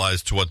never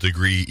realized to what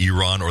degree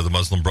Iran or the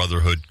Muslim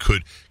Brotherhood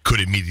could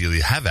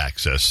immediately have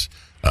access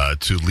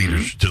to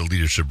the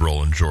leadership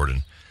role in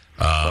Jordan.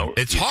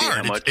 It's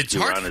hard. It's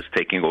Iran hard. is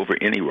taking over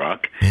in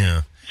Iraq.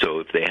 Yeah. So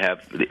if they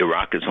have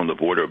Iraq is on the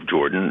border of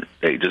Jordan,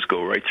 they just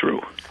go right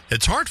through.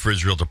 It's hard for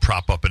Israel to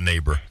prop up a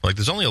neighbor. Like,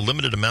 there's only a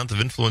limited amount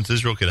of influence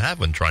Israel could have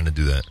when trying to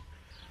do that.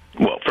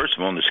 Well, first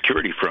of all, on the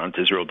security front,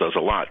 Israel does a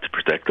lot to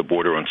protect the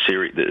border on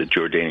Syria, the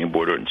Jordanian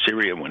border in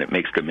Syria, when it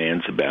makes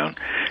demands about,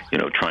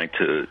 trying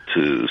to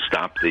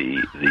stop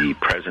the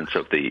presence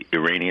of the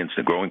Iranians,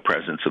 the growing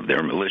presence of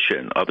their militia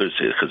and others,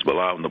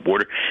 Hezbollah on the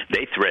border.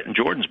 They threaten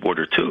Jordan's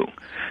border too,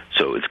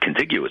 so it's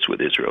contiguous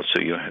with Israel. So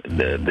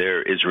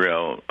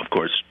Israel, of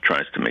course,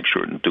 tries to make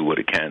sure and do what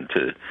it can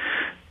to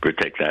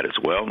protect that as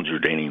well. And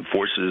Jordanian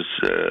forces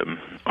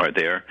are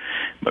there,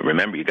 but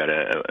remember,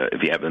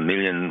 if you have 1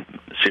 million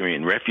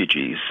Syrian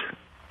refugees,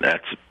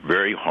 that's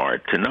very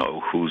hard to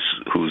know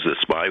who's a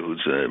spy,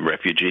 who's a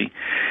refugee.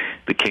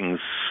 The king's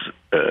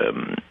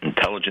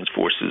intelligence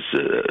forces,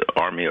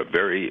 army are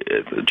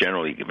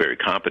generally very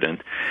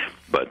competent,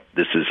 but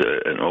this is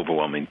an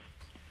overwhelming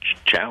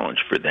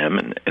challenge for them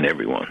and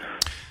everyone.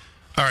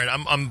 All right,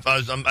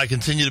 I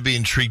continue to be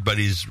intrigued by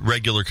these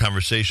regular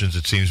conversations,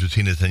 it seems,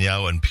 between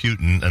Netanyahu and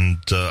Putin, and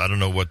I don't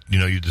know what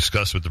you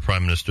discussed with the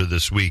Prime Minister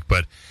this week,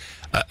 but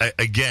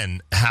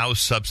again, how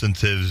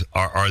substantive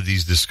are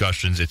these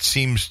discussions? It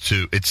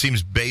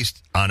seems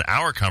based on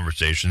our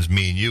conversations,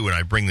 me and you, and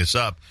I bring this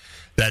up,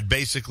 that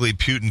basically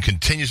Putin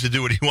continues to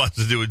do what he wants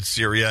to do in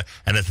Syria,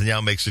 and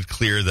Netanyahu makes it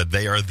clear that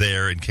they are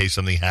there in case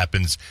something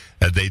happens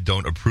that they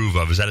don't approve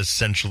of. Is that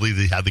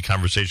essentially how the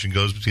conversation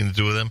goes between the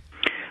two of them?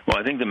 Well,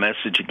 I think the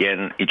message,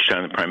 again, each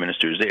time the Prime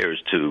Minister is there, is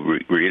to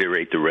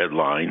reiterate the red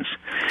lines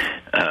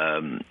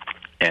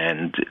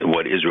and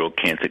what Israel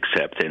can't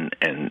accept.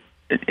 And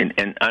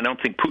I don't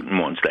think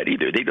Putin wants that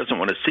either. He doesn't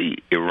want to see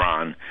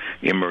Iran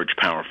emerge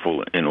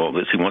powerful in all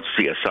this. He wants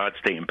to see Assad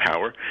stay in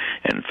power,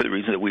 and for the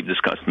reason that we've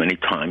discussed many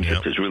times,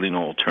 that there's really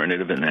no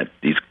alternative, and that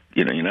these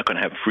you're not going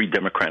to have free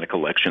democratic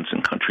elections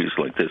in countries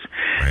like this,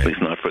 at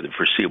least not for the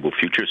foreseeable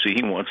future. So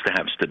he wants to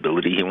have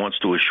stability. He wants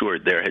to assure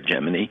their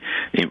hegemony,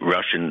 the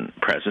Russian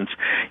presence.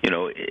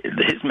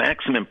 His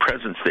maximum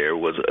presence there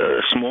was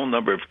a small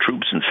number of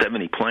troops and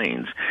 70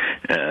 planes,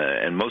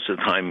 and most of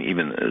the time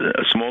even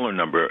a smaller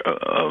number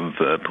of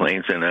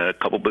planes and a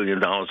couple $2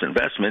 billion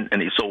investment,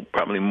 and he sold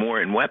probably more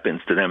in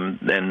weapons to them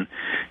than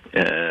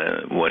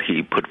what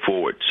he put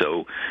forward.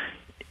 So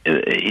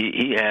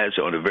he has,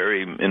 on a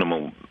very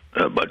minimal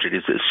budget,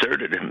 has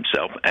asserted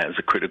himself as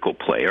a critical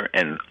player,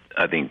 and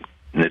I think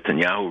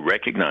Netanyahu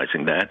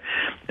recognizing that,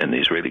 and the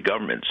Israeli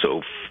government.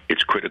 So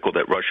it's critical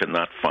that Russia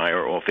not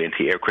fire off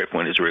anti-aircraft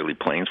when Israeli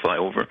planes fly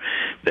over,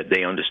 that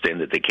they understand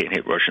that they can't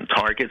hit Russian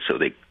targets, so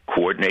they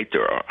coordinate.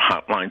 There are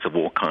hotlines of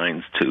all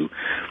kinds to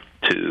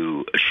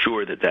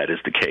assure that that is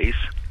the case.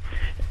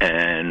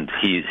 And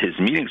his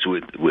meetings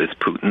with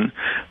Putin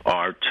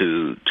are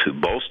to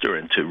bolster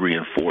and to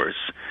reinforce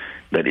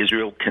that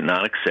Israel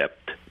cannot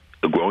accept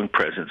the growing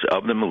presence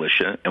of the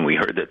militia, and we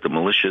heard that the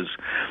militias,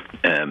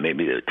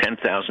 maybe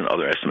 10,000,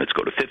 other estimates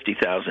go to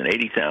 50,000,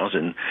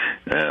 80,000,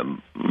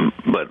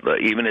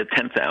 but even at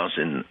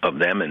 10,000 of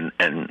them, and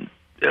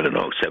I don't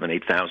know, 7,000,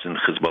 8,000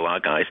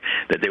 Hezbollah guys,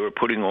 that they were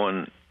putting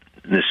on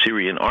the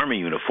Syrian army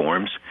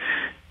uniforms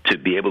to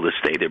be able to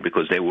stay there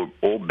because they were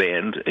all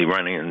banned.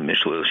 Iranian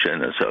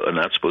militia are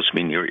not supposed to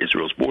be near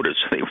Israel's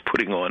borders, so they were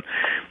putting on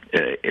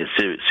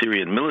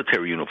Syrian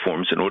military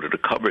uniforms in order to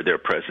cover their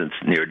presence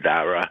near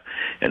Dara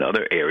and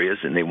other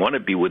areas, and they want to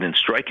be within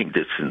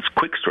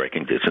quick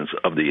striking distance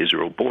of the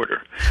Israel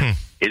border.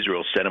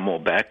 Israel sent them all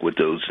back with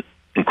those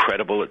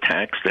incredible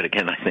attacks that,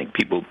 again, I think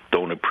people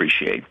don't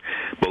appreciate,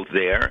 both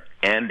there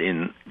and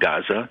in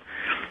Gaza.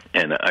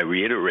 And I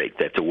reiterate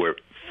that there were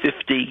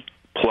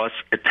 50-plus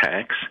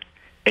attacks,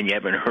 and you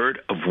haven't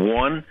heard of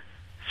one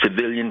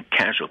civilian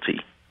casualty,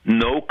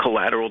 no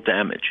collateral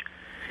damage.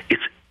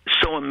 It's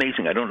so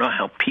amazing. I don't know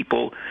how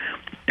people,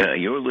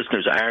 your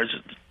listeners, ours,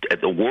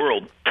 the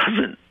world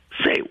doesn't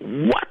say,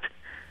 what?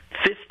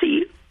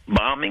 50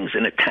 bombings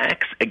and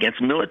attacks against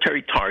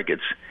military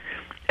targets,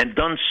 and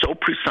done so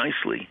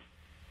precisely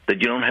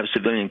that you don't have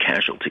civilian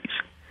casualties.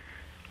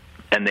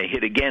 And they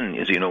hit again,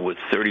 as you know, with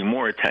 30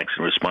 more attacks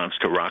in response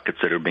to rockets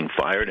that are being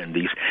fired. And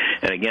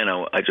again,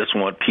 I just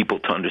want people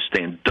to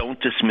understand, don't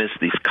dismiss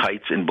these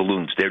kites and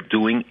balloons. They're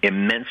doing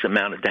immense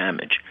amount of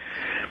damage.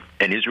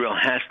 And Israel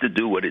has to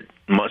do what it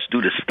must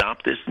do to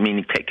stop this,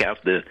 meaning take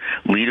out the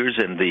leaders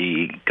and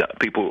the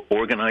people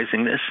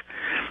organizing this.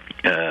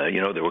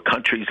 There were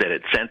countries that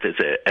had sent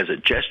as a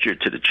gesture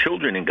to the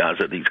children in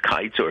Gaza these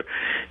kites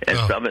and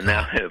stuff, and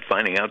now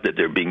finding out that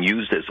they're being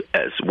used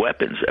as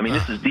weapons. I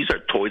mean, these are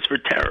toys for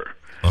terror.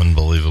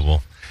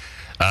 Unbelievable.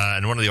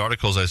 And one of the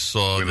articles I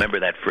saw... Remember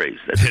that phrase.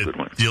 That's a good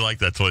one. You like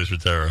that, toys for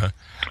terror, huh?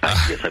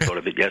 Yes, I thought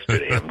of it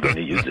yesterday. I'm going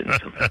to use it.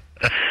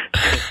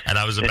 And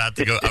I was about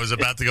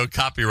to go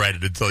copyright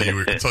it until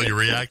you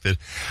reacted.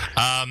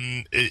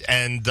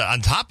 And on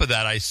top of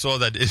that, I saw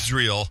that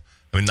Israel...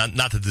 I mean,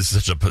 not that this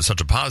is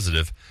such a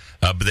positive,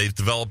 but they've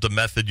developed a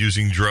method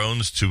using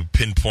drones to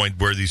pinpoint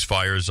where these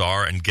fires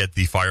are and get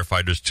the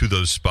firefighters to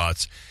those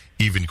spots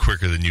even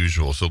quicker than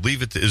usual. So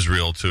leave it to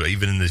Israel to,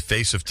 even in the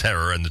face of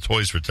terror and the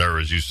toys for terror,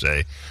 as you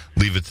say,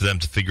 leave it to them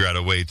to figure out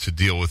a way to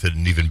deal with it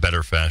in even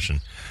better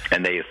fashion.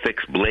 And they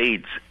affix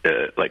blades,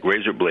 like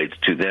razor blades,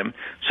 to them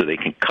so they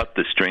can cut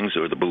the strings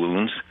or the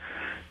balloons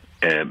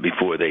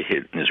before they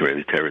hit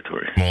Israeli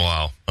territory.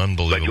 Wow,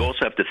 unbelievable. But you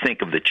also have to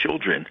think of the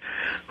children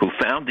who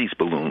found these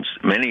balloons,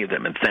 many of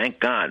them, and thank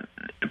God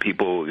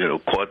people,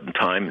 caught in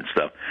time and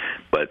stuff.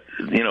 But,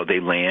 they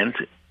land,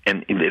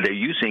 and they're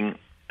using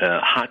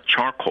hot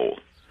charcoal.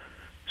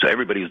 So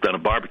everybody who's done a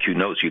barbecue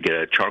knows you get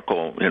a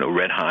charcoal,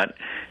 red hot,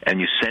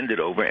 and you send it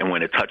over, and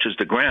when it touches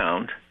the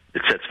ground,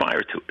 it sets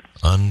fire to it.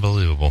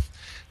 Unbelievable.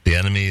 The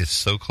enemy is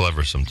so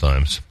clever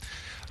sometimes.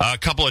 A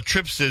couple of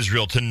trips to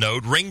Israel to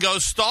note. Ringo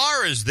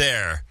Starr is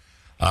there.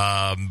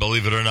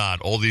 Believe it or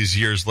not, all these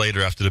years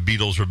later after the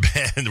Beatles were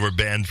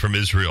banned from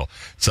Israel.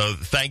 So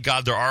thank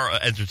God there are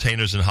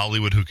entertainers in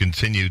Hollywood who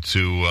continue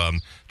to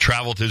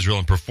travel to Israel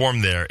and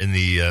perform there in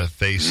the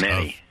face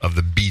of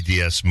the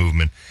BDS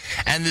movement.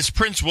 And this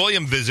Prince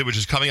William visit, which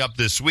is coming up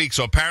this week,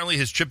 so apparently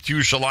his trip to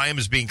Yerushalayim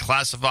is being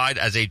classified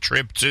as a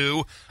trip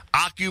to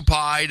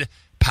occupied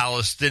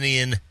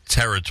Palestinian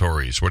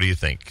territories. What do you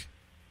think?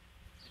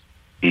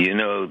 You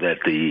know that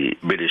the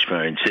British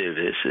Foreign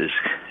Service is,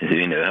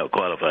 how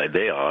qualified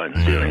they are in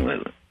dealing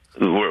with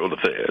world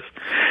affairs.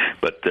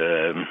 But,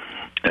 if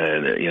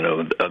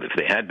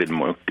they had been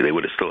more, they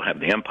would have still had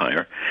the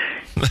empire.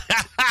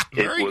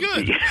 Very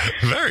good.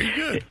 Very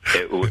good.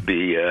 It would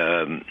be,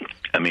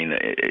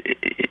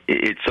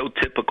 it's so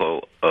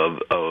typical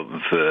of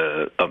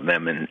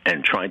them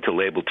and trying to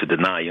label, to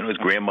deny. His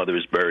grandmother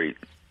is buried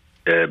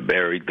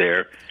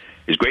there.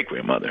 His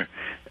great-grandmother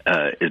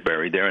is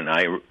buried there,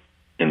 and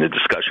in the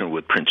discussion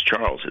with Prince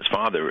Charles, his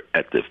father,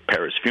 at the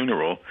Paris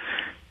funeral,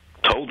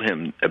 told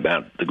him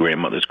about the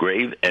grandmother's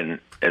grave, and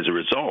as a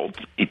result,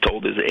 he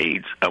told his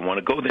aides, I want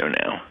to go there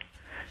now.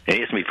 And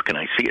he asked me, can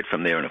I see it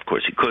from there? And, of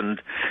course, he couldn't.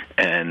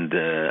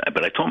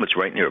 But I told him it's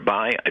right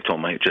nearby. I told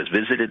him I just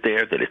visited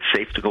there, that it's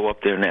safe to go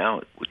up there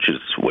now, which is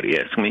what he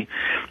asked me,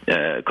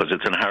 because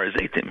it's in Har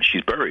HaZeitim.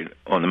 She's buried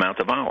on the Mount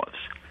of Olives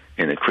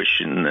in a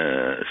Christian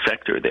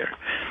sector there.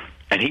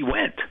 And he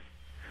went.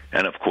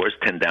 And, of course,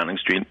 10 Downing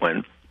Street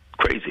went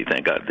crazy.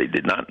 Thank God they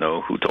did not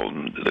know who told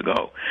them to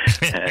go.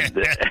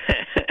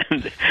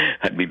 And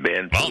I'd be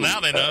banned. Well, now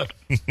they know.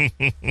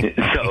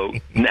 So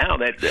now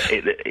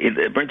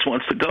that Prince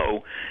wants to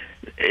go,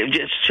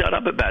 just shut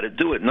up about it.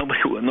 Do it.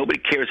 Nobody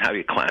cares how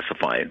you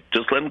classify it.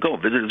 Just let him go.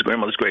 Visit his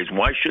grandmother's graves.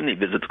 Why shouldn't he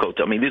visit the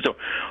Kotel? I mean, these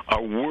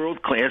are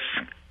world-class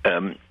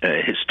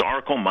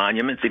historical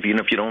monuments, even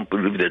if you don't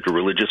believe they're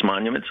religious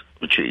monuments,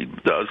 which he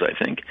does, I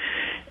think.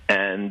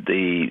 And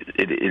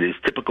it is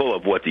typical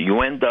of what the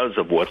UN does,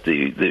 of what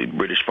the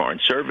British Foreign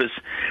Service,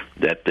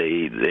 that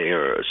they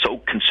are so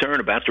concerned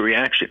about the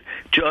reaction.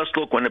 Just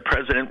look, when the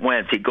president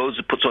went, he goes,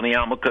 puts on the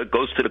yarmulke,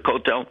 goes to the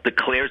Kotel,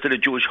 declares it a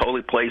Jewish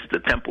holy place, the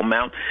Temple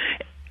Mount,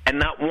 and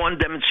not one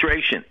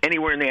demonstration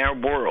anywhere in the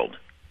Arab world.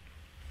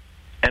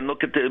 And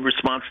look at the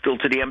response still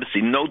to the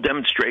embassy. No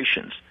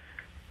demonstrations.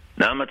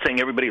 Now, I'm not saying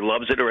everybody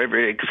loves it or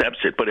everybody accepts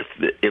it, but if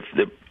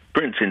the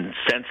Prince is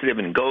sensitive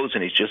and goes,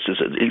 and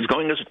he's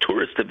going as a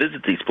tourist to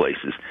visit these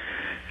places,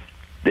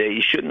 they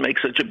shouldn't make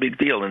such a big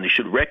deal, and they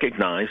should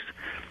recognize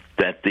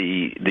that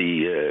the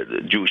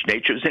Jewish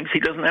nature of things,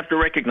 he doesn't have to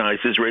recognize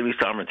Israeli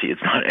sovereignty.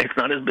 It's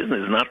not his business.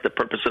 It's not the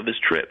purpose of his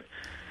trip.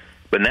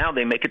 But now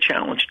they make a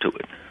challenge to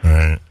it. All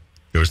right.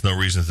 There was no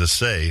reason to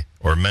say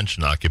or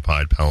mention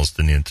occupied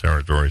Palestinian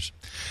territories.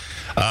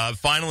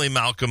 Finally,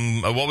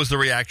 Malcolm, what was the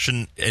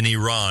reaction in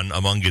Iran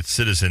among its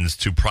citizens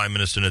to Prime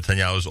Minister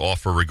Netanyahu's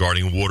offer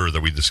regarding water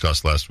that we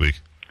discussed last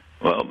week?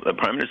 Well, the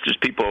Prime Minister's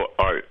people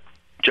are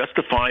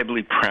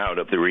justifiably proud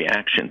of the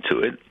reaction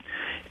to it,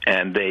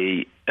 and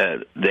they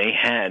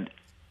had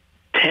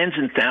tens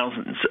and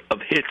thousands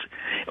of hits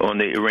on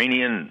the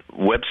Iranian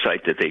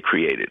website that they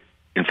created.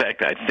 In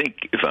fact, I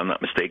think, if I'm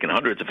not mistaken,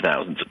 hundreds of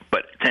thousands,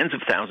 but tens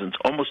of thousands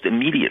almost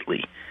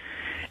immediately.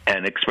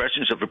 And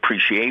expressions of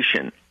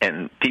appreciation,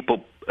 and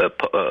people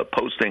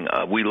posting,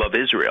 "We love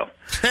Israel."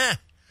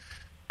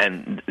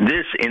 And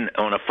this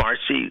on a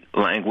Farsi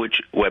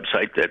language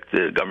website that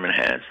the government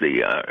has,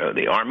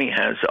 the army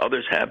has,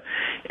 others have,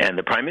 and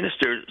the Prime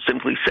Minister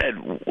simply said,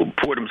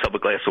 poured himself a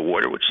glass of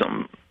water, which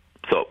some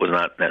thought was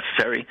not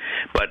necessary,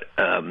 but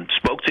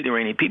spoke to the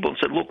Iranian people and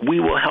said, "Look, we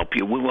will help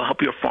you. We will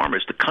help your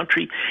farmers. The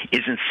country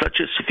is in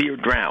such a severe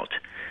drought.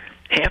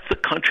 Half the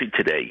country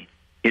today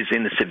is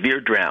in a severe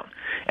drought,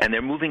 and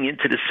they're moving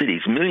into the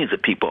cities. Millions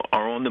of people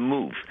are on the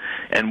move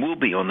and will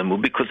be on the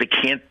move because they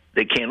can't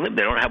live.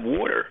 They don't have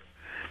water."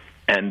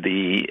 And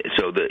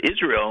so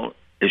Israel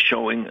is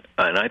showing,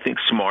 and I think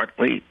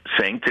smartly,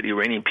 saying to the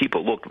Iranian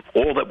people, "Look,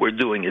 all that we're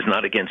doing is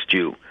not against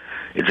you.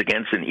 It's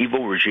against an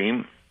evil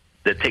regime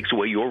that takes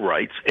away your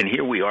rights, and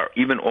here we are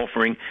even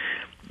offering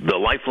the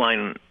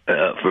lifeline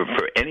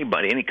for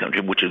anybody, any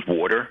country, which is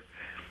water,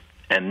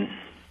 and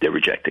they're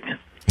rejecting it."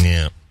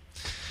 Yeah.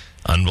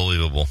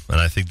 Unbelievable. And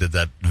I think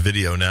that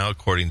video now,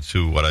 according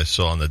to what I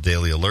saw on the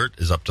Daily Alert,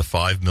 is up to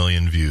 5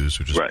 million views,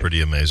 which is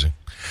pretty amazing.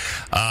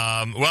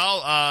 One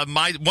of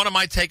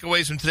my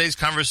takeaways from today's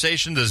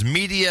conversation, does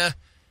media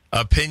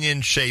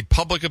opinion shape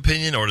public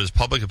opinion, or does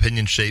public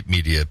opinion shape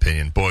media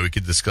opinion? Boy, we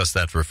could discuss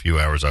that for a few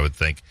hours, I would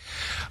think.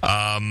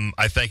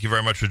 I thank you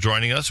very much for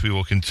joining us. We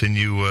will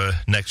continue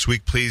next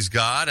week, please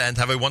God, and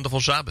have a wonderful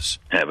Shabbos.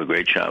 Have a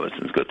great Shabbos.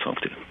 It's good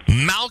talking to you.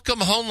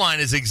 Malcolm Hoenlein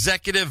is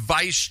Executive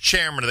Vice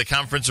Chairman of the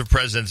Conference of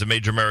Presidents of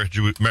Major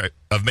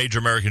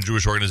American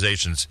Jewish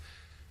Organizations.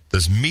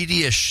 Does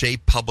media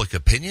shape public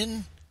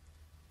opinion?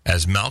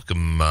 As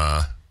Malcolm,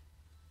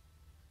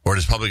 or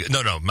does public?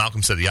 No.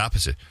 Malcolm said the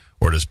opposite.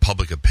 Or does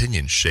public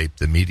opinion shape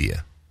the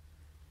media?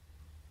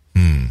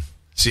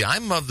 See,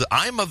 I'm of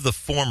the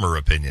former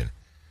opinion.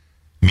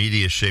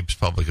 Media shapes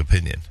public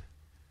opinion.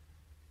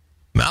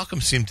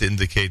 Malcolm seemed to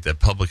indicate that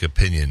public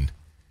opinion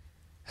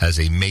has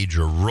a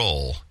major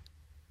role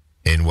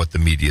in what the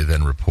media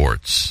then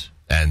reports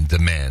and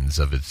demands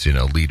of its,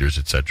 leaders,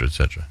 et cetera,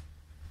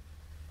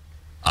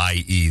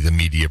 i.e. the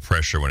media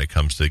pressure when it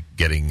comes to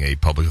getting a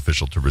public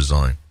official to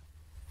resign.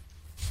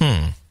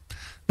 I'm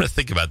going to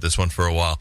think about this one for a while.